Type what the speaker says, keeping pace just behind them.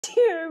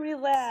Hear me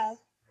laugh.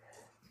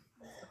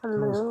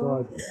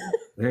 Hello.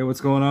 Hey, what's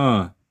going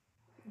on?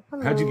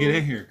 Hello. How'd you get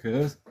in here,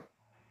 cuz?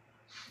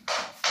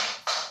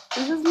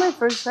 This is my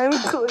first time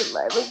going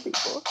live with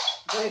people.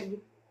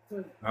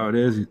 Oh, it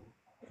is.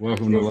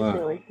 Welcome to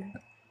live. Like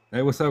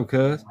Hey, what's up,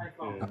 cuz?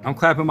 I'm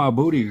clapping my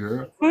booty,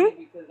 girl.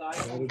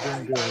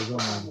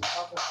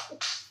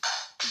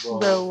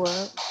 Bro,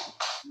 what?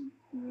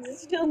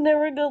 She'll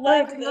never go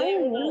live with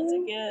anyone else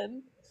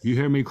again. You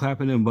hear me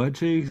clapping them butt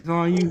cheeks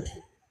on you?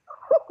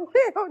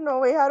 Wait, oh no,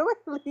 wait, how do I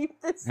leave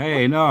this?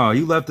 Hey, no,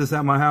 you left this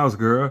at my house,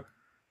 girl.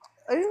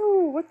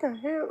 Ew, what the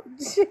hell?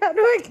 How do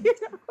I get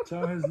out?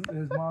 Tell his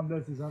mom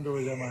left his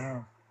underwear at my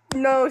house.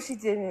 No, she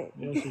didn't.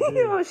 Yeah,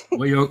 she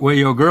did. Well,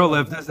 your girl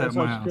left this at That's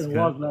my why she house, couldn't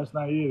walk cuz. last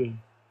night either.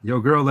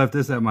 Your girl left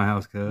this at my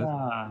house, cuz.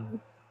 Nah.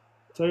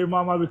 Tell your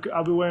mom I'll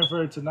be waiting for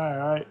her tonight,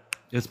 all right?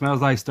 It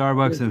smells like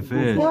Starbucks and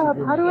fish. Rob,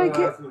 how do I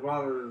get?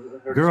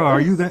 Girl,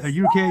 are you that?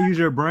 You can't use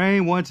your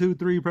brain. 1, 2,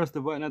 3. Press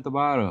the button at the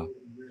bottom.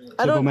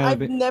 I don't. I've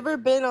never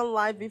been on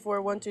live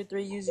before. 1, 2,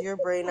 3. Use your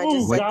brain. I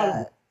just said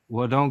that.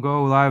 Well, don't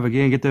go live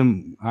again. Get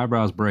them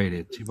eyebrows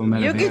braided.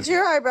 You get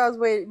your eyebrows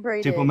braided.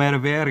 Tipo mera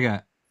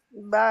verga.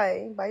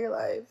 Bye. Bye your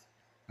life.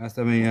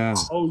 Hasta mañana.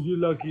 Oh, you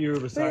lucky you're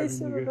beside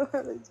Bitch, I me, don't know nigga.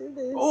 how to do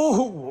this.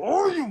 Oh,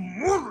 are you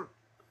mother?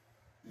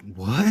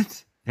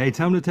 What? Hey,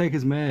 tell him to take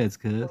his meds,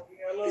 cuz.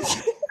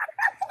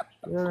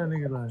 Yeah, that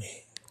nigga like.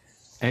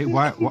 Hey,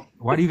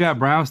 why do you got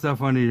brown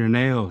stuff under your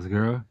nails,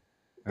 girl?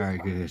 All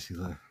right, good. She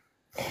left.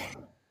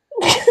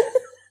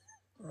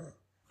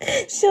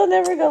 She'll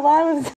never go live with